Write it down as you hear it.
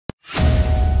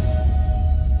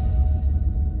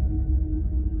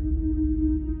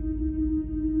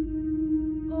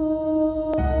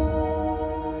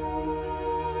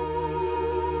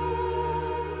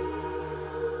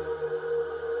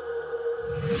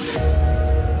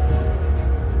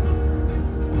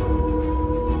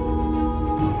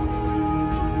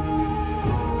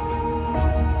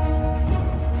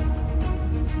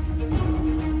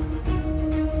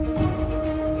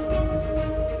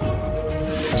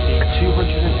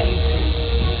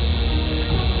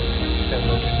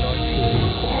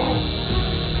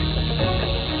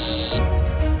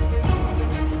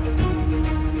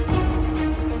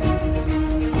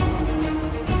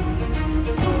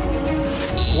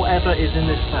Whatever is in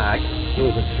this bag,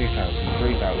 More than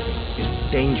 3,000. is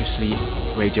dangerously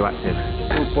radioactive.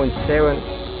 2.7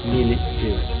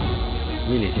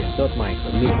 millisievert, not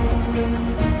micro.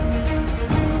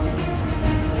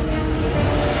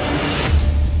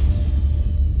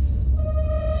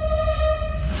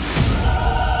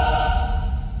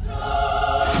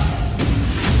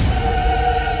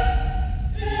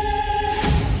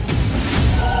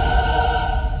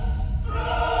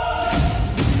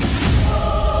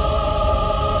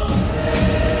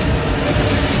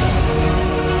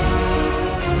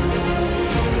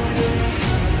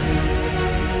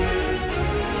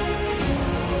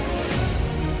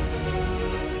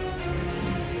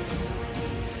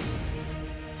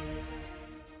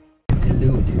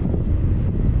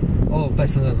 All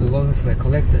personal belongings were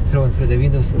collected, thrown through the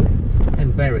windows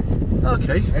and buried.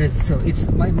 Okay. So it's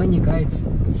many guides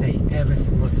say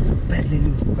everything was badly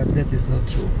looted, but that is not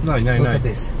true. No. Look at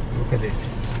this. Look at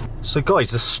this. So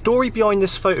guys, the story behind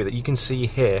this photo that you can see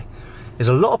here is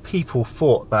a lot of people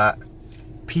thought that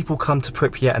people come to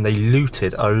Pripyat and they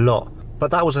looted a lot.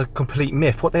 But that was a complete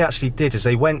myth. What they actually did is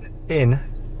they went in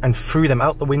and threw them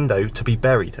out the window to be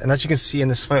buried. And as you can see in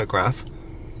this photograph,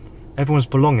 everyone's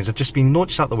belongings have just been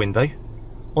launched out the window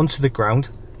onto the ground,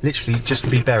 literally just to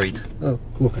be buried. Oh,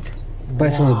 look at it.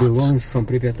 Personal belongings from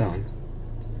Pripyat town.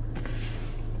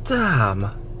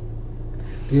 Damn.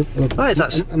 That is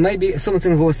actually... Maybe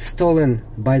something was stolen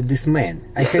by this man.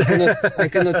 I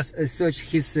cannot search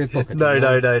his pocket.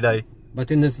 No. But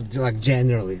in this, like,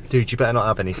 generally. Dude, you better not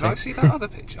have anything. Can I see that other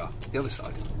picture? The other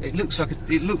side. It looks like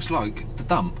the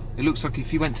dump. It looks like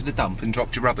if you went to the dump and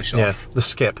dropped your rubbish off. Yeah, the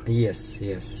skip. Yes.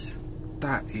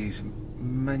 That is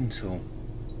mental.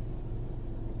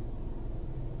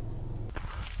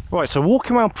 Right, so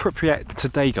walking around Pripyat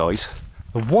today, guys,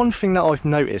 the one thing that I've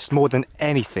noticed more than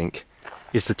anything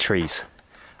is the trees.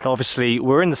 Now, obviously,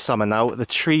 we're in the summer now. The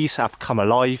trees have come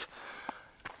alive.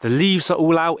 The leaves are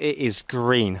all out. It is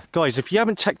green. Guys, if you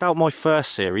haven't checked out my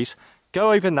first series,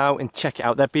 go over now and check it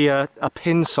out. There'll be a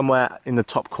pin somewhere in the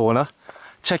top corner.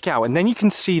 Check it out, and then you can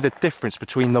see the difference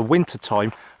between the winter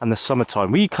time and the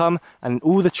summertime. We come and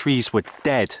all the trees were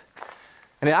dead.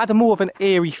 And it had a more of an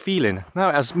eerie feeling. Now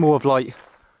it has more of like,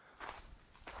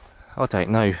 I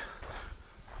don't know.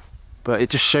 But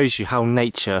it just shows you how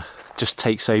nature just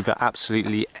takes over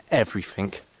absolutely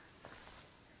everything.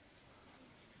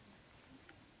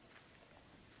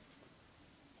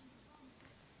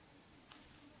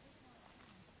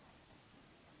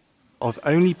 I've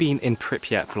only been in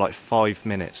Pripyat for like 5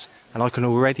 minutes and I can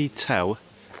already tell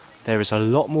there is a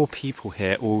lot more people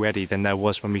here already than there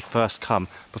was when we first come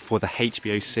before the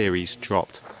HBO series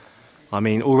dropped. I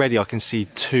mean, already I can see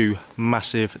 2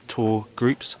 massive tour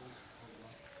groups.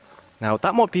 Now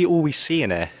that might be all we see in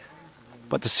here,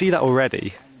 but to see that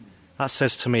already, that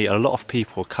says to me a lot of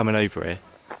people are coming over here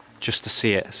just to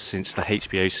see it since the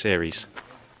HBO series.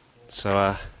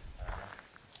 So,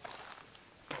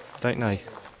 don't know.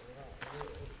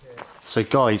 So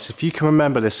guys, if you can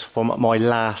remember this from my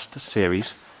last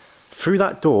series, through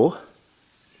that door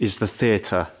is the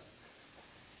theatre.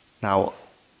 Now,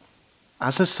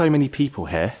 as there's so many people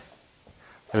here,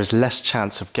 there is less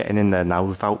chance of getting in there now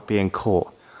without being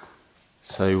caught.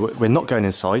 So we're not going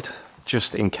inside,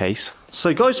 just in case.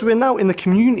 So guys, we're now in the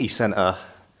community centre.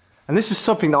 And this is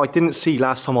something that I didn't see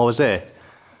last time I was here.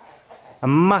 A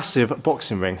massive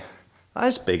boxing ring. That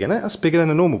is big, isn't it? That's bigger than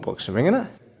a normal boxing ring, isn't it?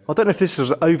 I don't know if this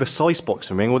is an oversized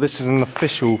boxing ring or this is an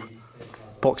official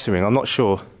boxing ring, I'm not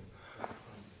sure.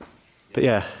 But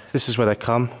yeah, this is where they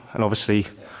come and obviously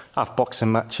have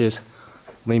boxing matches.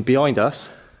 I mean, behind us,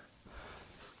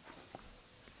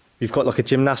 we've got like a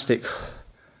gymnastic,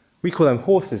 we call them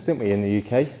horses, didn't we, in the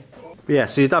UK? But yeah,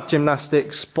 so you'd have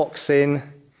gymnastics, boxing.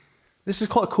 This is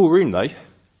quite a cool room though.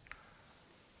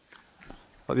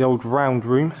 Like the old round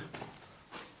room.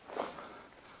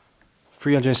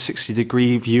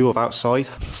 360-degree view of outside.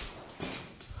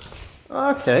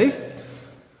 Okay,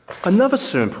 another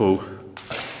swimming pool.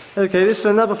 Okay, this is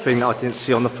another thing that I didn't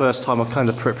see on the first time I came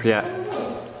to Pripyat.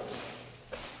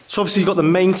 So obviously you've got the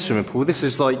main swimming pool. This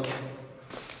is like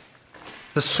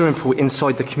the swimming pool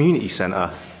inside the community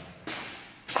centre.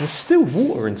 There's still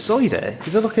water inside it.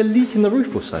 Is there like a leak in the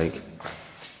roof or something? Do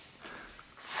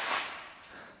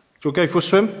you want to go for a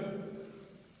swim?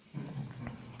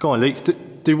 Go on, Luke.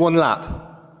 Do one lap.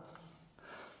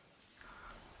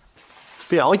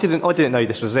 But yeah, I didn't know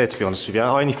this was there, to be honest with you.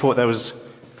 I only thought there was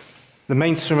the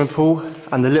main swimming pool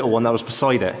and the little one that was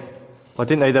beside it. I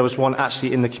didn't know there was one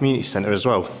actually in the community centre as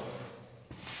well.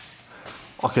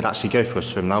 I could actually go for a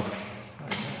swim now.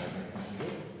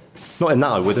 Not in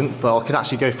that I wouldn't, but I could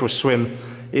actually go for a swim.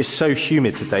 It's so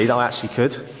humid today that I actually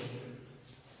could.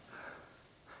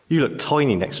 You look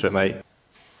tiny next to it, mate.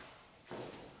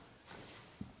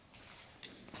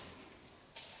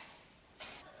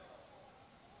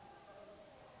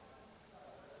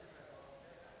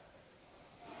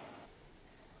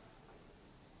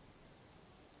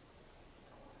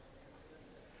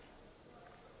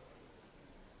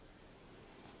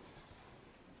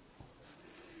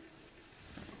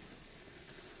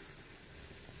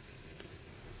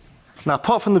 Now,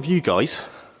 apart from the view, guys,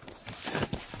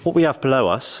 what we have below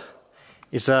us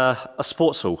is a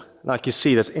sports hall. Now, you can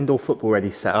see there's indoor football already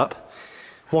set up.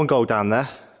 One goal down there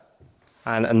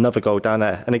and another goal down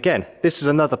there. And again, this is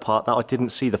another part that I didn't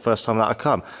see the first time that I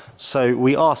come. So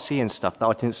we are seeing stuff that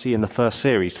I didn't see in the first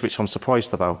series, which I'm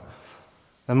surprised about.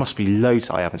 There must be loads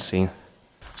that I haven't seen.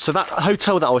 So that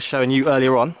hotel that I was showing you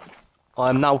earlier on,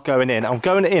 I'm now going in. I'm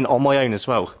going in on my own as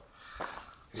well.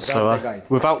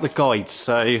 Without the guide,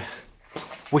 so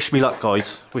wish me luck,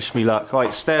 guys. Wish me luck.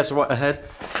 Right, stairs are right ahead.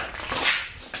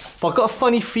 But I've got a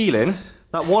funny feeling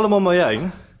that while I'm on my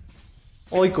own,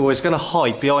 Igor is going to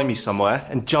hide behind me somewhere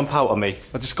and jump out on me.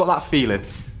 I just got that feeling.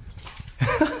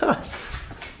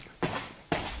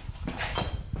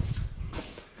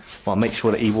 Well, I'll make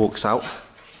sure that he walks out.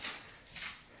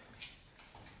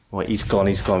 Right, he's gone.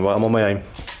 Right, I'm on my own.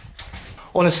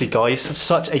 Honestly, guys,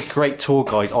 such a great tour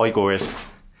guide Igor is.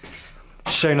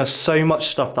 Shown us so much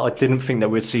stuff that I didn't think that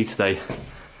we'd see today.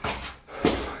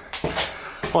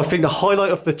 I think the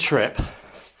highlight of the trip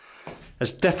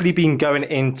has definitely been going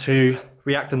into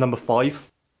reactor number 5.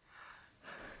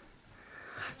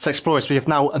 So explorers, we have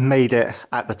now made it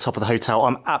at the top of the hotel.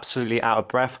 I'm absolutely out of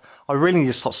breath. I really need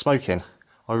to stop smoking.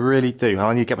 I really do.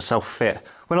 I need to get myself fit.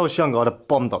 When I was younger, I'd have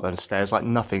bombed up those stairs like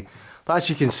nothing. But as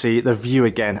you can see, the view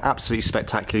again, absolutely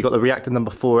spectacular. You've got the reactor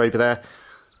number 4 over there.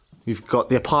 We've got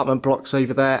the apartment blocks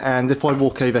over there, and if I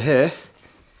walk over here,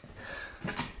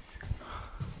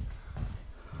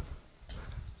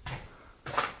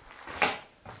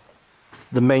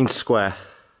 the main square.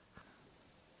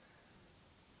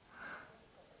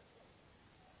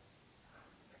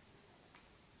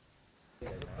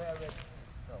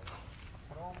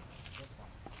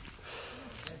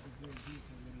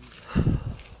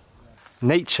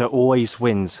 Nature always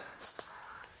wins.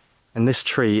 And this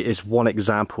tree is one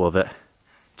example of it.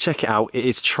 Check it out, it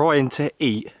is trying to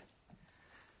eat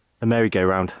the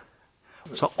merry-go-round.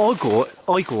 So Igor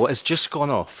has just gone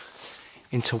off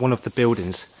into one of the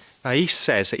buildings. Now he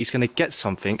says that he's going to get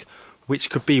something which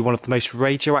could be one of the most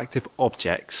radioactive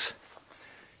objects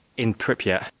in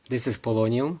Pripyat. This is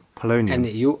polonium. Polonium. And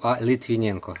you are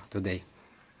Litvinenko today.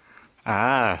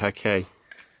 Ah, okay.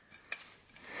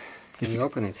 Can you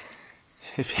open it?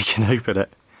 If he can open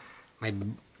it.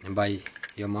 By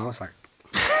your mouse, like.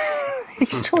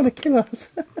 He's trying to kill us.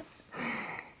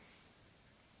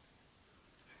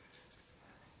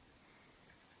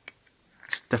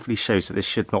 This definitely shows that this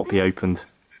should not be opened.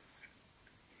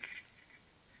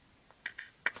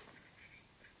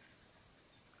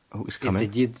 Oh, it's coming.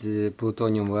 It's indeed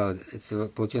plutonium welded. It's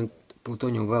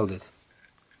plutonium welded.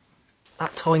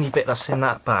 That tiny bit that's in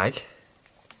that bag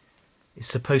is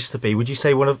supposed to be, would you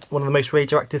say, one of the most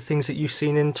radioactive things that you've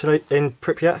seen in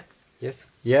Pripyat? Yes.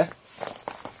 Yeah?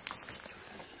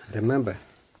 Remember,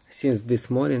 since this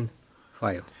morning,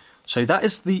 5. So that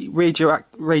is the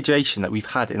radiation that we've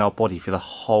had in our body for the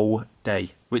whole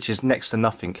day, which is next to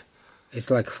nothing.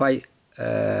 It's like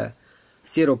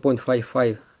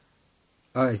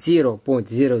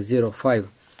 0.005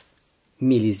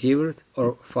 millisievert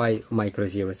or 5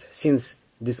 microsieverts. Since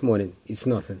this morning, it's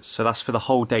nothing. So that's for the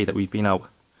whole day that we've been out?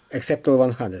 Except till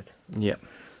 100. Yeah.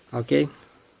 Okay.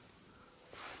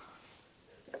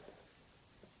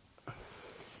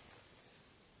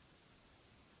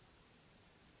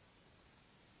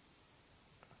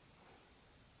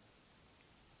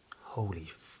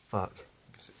 Holy fuck.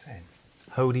 What's it saying?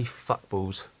 Holy fuck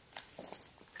balls.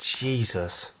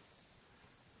 Jesus.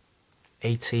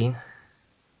 18,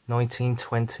 19,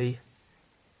 20.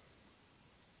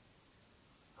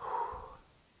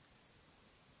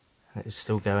 And it's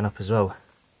still going up as well.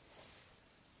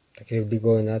 It will be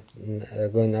going up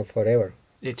forever.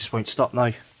 It just won't stop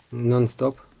now.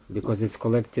 Non-stop. because it's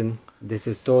collecting. This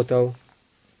is total.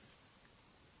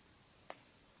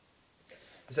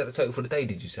 Is that the total for the day,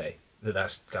 did you say?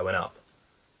 That's going up?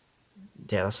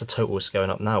 Yeah, that's the total that's going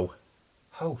up now.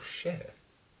 Oh, shit.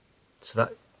 So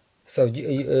that... So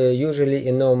usually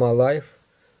in normal life,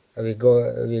 we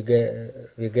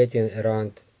getting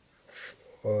around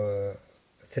from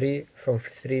 3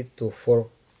 to 4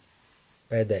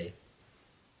 per day.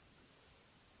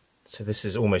 So this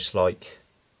is almost like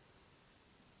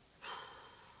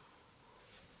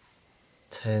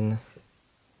 10.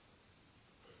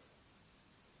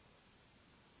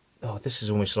 Oh, this is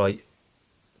almost like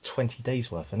 20 days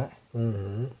worth, isn't it?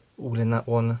 Mm-hmm. All in that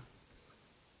one.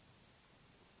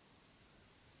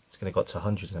 It's going to go up to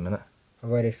 100 in a minute.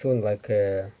 Very soon, like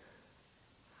a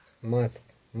month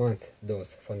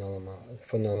dose for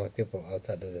normal people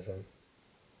outside of the zone.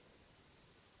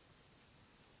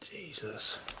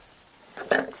 Jesus.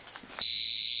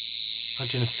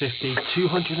 150,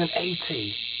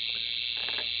 280,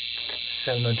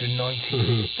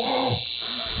 790. Oh!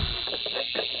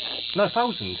 No,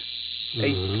 1,000.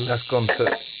 That's gone to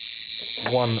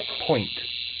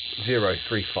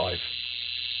 1.035.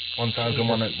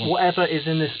 1,101. Whatever is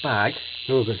in this bag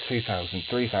 2,000,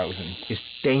 3,000. is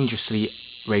dangerously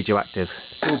radioactive.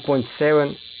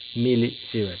 2.7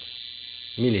 millisievert.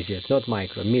 Millisievert, not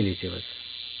micro, millisievert.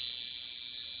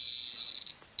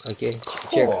 Okay,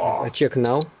 check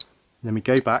now. Then we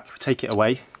go back, take it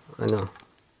away. I know.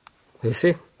 You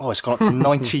see? Oh, it's gone up to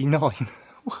 99.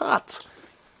 What?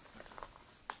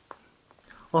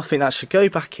 I think that should go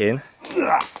back in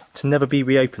to never be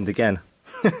reopened again.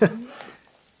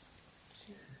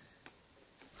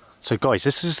 So guys,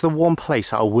 this is the one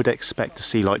place that I would expect to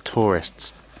see like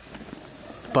tourists.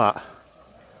 But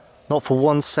not for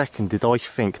 1 second did I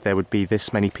think there would be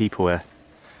this many people here.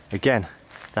 Again,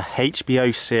 the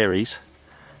HBO series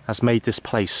has made this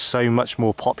place so much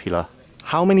more popular.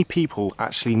 How many people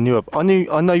actually knew? I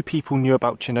know people knew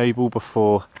about Chernobyl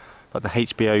before, like the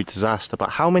HBO disaster,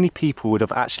 but how many people would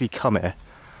have actually come here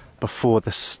before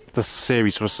the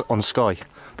series was on Sky?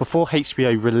 Before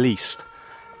HBO released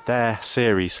their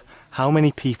series, how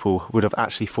many people would have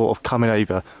actually thought of coming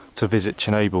over to visit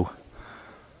Chernobyl?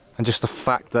 And just the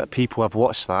fact that people have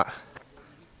watched that,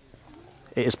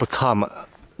 it has become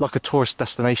like a tourist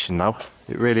destination now.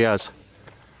 It really has.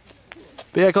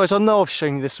 But yeah guys, I know I've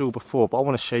shown you this all before, but I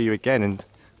want to show you again. And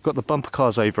we've got the bumper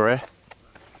cars over here.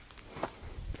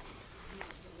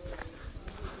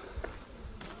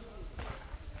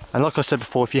 And like I said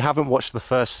before, if you haven't watched the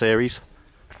first series,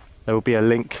 there will be a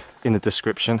link in the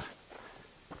description.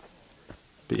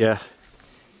 But yeah,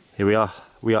 here we are.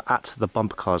 We are at the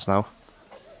bumper cars now.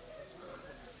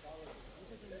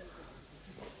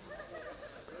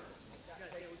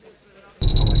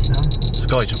 So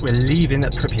guys, we're leaving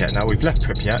at Pripyat now. We've left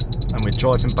Pripyat and we're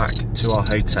driving back to our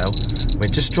hotel. We're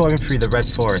just driving through the Red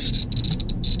Forest.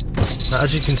 Now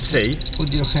as you can see...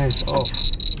 Put your hands off.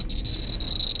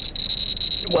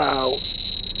 Wow.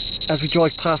 As we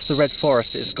drive past the Red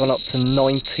Forest, it's gone up to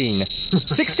 19.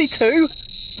 62?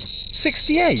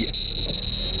 68?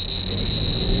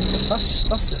 That's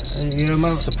You remember,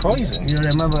 surprising. You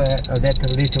remember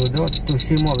that little dot? To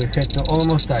see more, we had to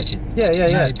almost touch it. Yeah.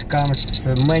 Now it comes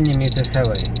many meters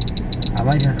away.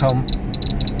 Imagine how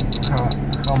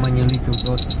many little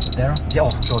dots there. Yeah,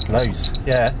 oh God knows.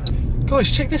 Yeah.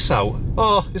 Guys, check this out.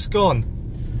 Oh, it's gone.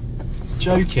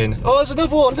 Joking. Oh, there's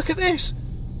another one. Look at this.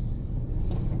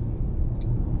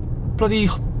 Bloody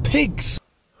pigs.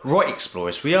 Right,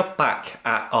 explorers, we are back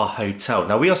at our hotel.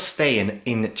 Now we are staying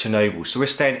in Chernobyl, so we're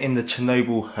staying in the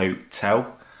Chernobyl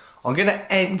hotel. I'm going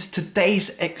to end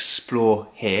today's explore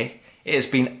here. It has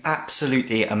been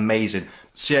absolutely amazing.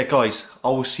 So yeah guys, I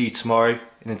will see you tomorrow,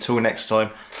 and until next time,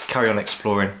 carry on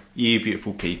exploring, you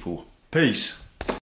beautiful people. Peace.